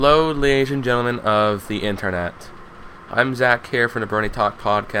Hello, ladies and gentlemen of the internet. I'm Zach here from the Bernie Talk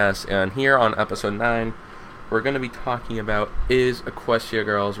podcast, and here on episode 9, we're going to be talking about, is Equestria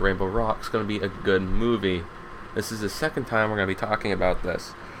Girls Rainbow Rocks going to be a good movie? This is the second time we're going to be talking about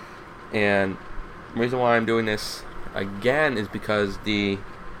this. And the reason why I'm doing this again is because the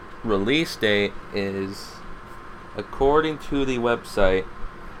release date is, according to the website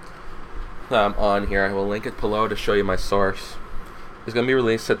that I'm on here, I will link it below to show you my source. It's going to be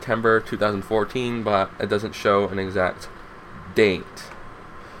released September 2014, but it doesn't show an exact date.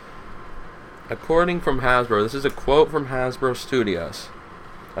 According from Hasbro, this is a quote from Hasbro Studios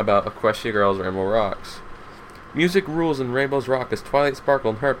about Equestria Girls Rainbow Rocks. Music rules in Rainbow's Rock as Twilight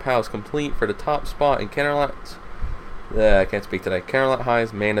Sparkle and her pals compete for the top spot in Canterlot's Canterlot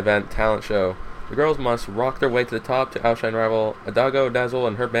High's main event talent show. The girls must rock their way to the top to outshine rival Adago Dazzle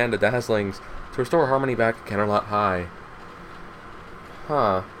and her band of Dazzlings to restore harmony back at Canterlot High.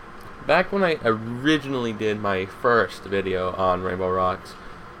 Back when I originally did my first video on Rainbow Rocks,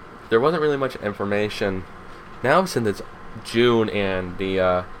 there wasn't really much information. Now, since it's June and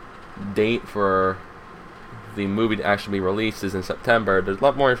the date for the movie to actually be released is in September, there's a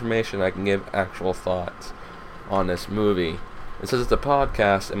lot more information I can give actual thoughts on this movie. And since it's a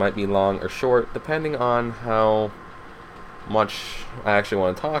podcast, it might be long or short, depending on how much I actually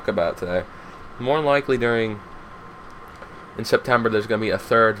want to talk about today. More likely in September there's going to be a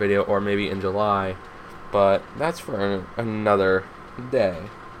third video, or maybe in July, but that's for another day.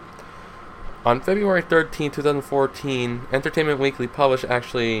 On February 13, 2014, Entertainment Weekly published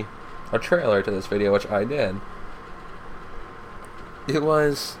actually a trailer to this video, which I did. It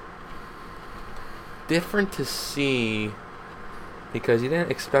was different to see because you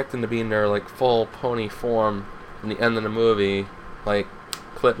didn't expect them to be in their like full pony form in the end of the movie, like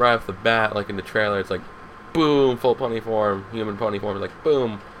clip right off the bat, like in the trailer. It's like, boom, full pony form, human pony form, like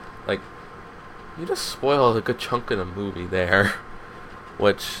boom, like you just spoiled a good chunk of the movie there,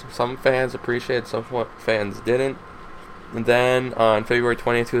 which some fans appreciated, some fans didn't. And then on February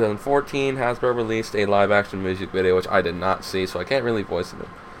 20th, 2014, Hasbro released a live-action music video, which I did not see, so I can't really voice an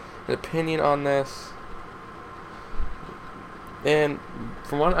opinion on this. And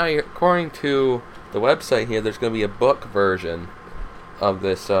according to the website here, there's going to be a book version of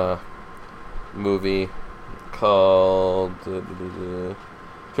this movie called Through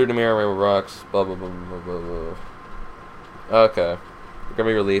the Mirror Rainbow Rocks, blah blah blah blah blah blah. Okay. It's going to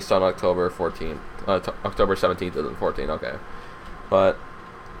be released on October 17th, 2014, okay. But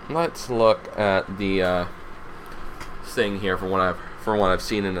let's look at the thing here from what I've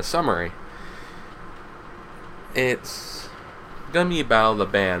seen in the summary. It's going to be about the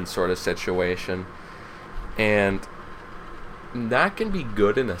band sort of situation, and that can be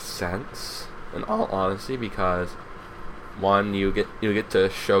good in a sense, in all honesty, because one, you get to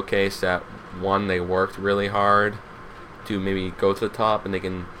showcase that one, they worked really hard to maybe go to the top, and they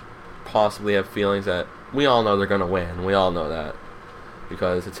can possibly have feelings that we all know they're gonna win. We all know that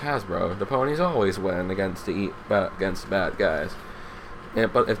because it's Hasbro. The ponies always win against bad guys.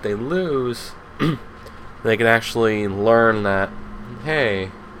 But if they lose, they can actually learn that,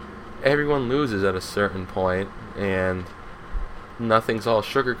 hey, everyone loses at a certain point, and nothing's all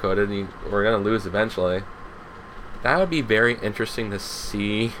sugar-coated, and we're going to lose eventually. That would be very interesting to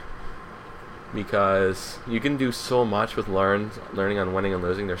see, because you can do so much with learning on winning and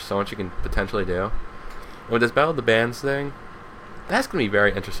losing. There's so much you can potentially do. And with this Battle of the Bands thing, that's going to be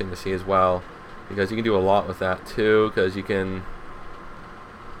very interesting to see as well, because you can do a lot with that too, because you can...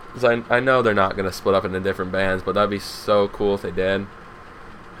 Cause I know they're not going to split up into different bands, but that'd be so cool if they did,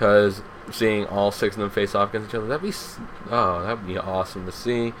 because seeing all 6 of them face off against each other, that'd be awesome to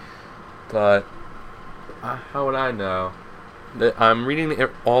see. But how would I know? I'm reading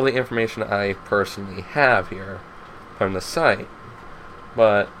all the information I personally have here from the site,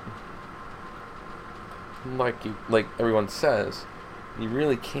 but like everyone says, you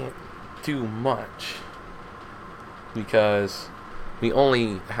really can't do much because we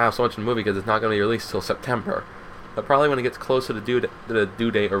only have so much in the movie because it's not going to be released till September. But probably when it gets closer to the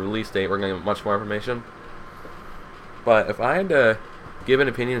due date or release date, we're going to get much more information. But if I had to give an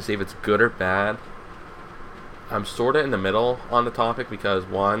opinion and see if it's good or bad, I'm sort of in the middle on the topic, because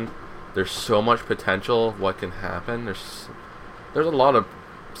one, there's so much potential of what can happen. There's a lot of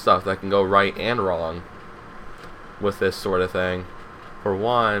stuff that can go right and wrong with this sort of thing. For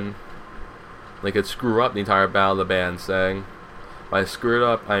one, they could screw up the entire Battle of the Bands thing. By screw it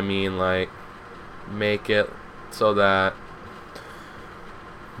up, I mean like make it so that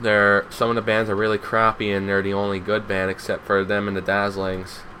some of the bands are really crappy and they're the only good band except for them and the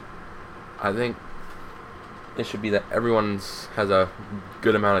Dazzlings. I think it should be that everyone's has a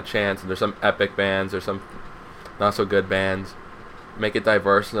good amount of chance, and there's some epic bands, there's some not so good bands. Make it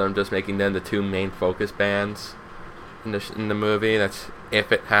diverse, and I'm just making them the two main focus bands in the movie. That's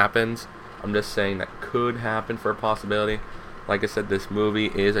if it happens. I'm just saying that could happen for a possibility. Like I said, this movie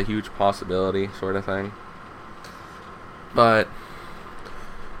is a huge possibility sort of thing. But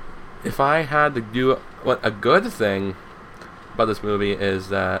if I had to do what a good thing about this movie is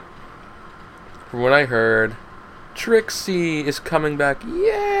that from what I heard, Trixie is coming back.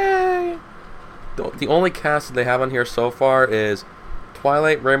 Yay! The only cast that they have on here so far is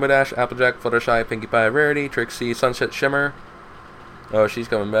Twilight, Rainbow Dash, Applejack, Fluttershy, Pinkie Pie, Rarity, Trixie, Sunset Shimmer. Oh, she's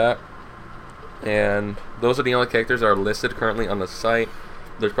coming back. And those are the only characters that are listed currently on the site.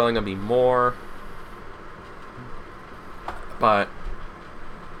 There's probably going to be more. But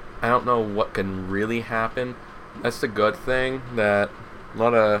I don't know what can really happen. That's the good thing. A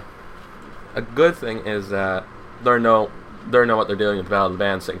good thing is that they know what they're doing with Battle of the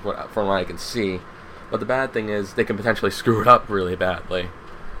Bands thing, from what I can see. But the bad thing is they can potentially screw it up really badly,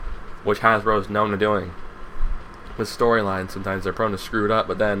 which Hasbro is known to doing. With storylines, sometimes they're prone to screw it up,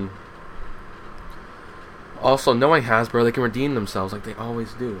 but then also knowing Hasbro, they can redeem themselves like they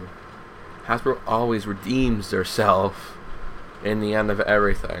always do. Hasbro always redeems theirself in the end of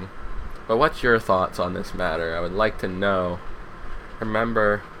everything. But what's your thoughts on this matter? I would like to know.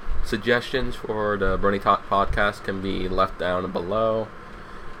 Remember, suggestions for the Brony Talk podcast can be left down below.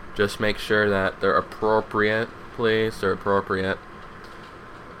 Just make sure that they're appropriate, please. They're appropriate.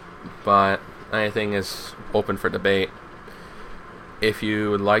 But anything is open for debate. If you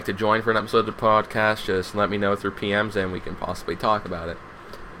would like to join for an episode of the podcast, just let me know through PMs and we can possibly talk about it.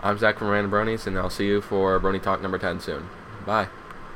 I'm Zach from Random Bronies, and I'll see you for Brony Talk number 10 soon. Bye.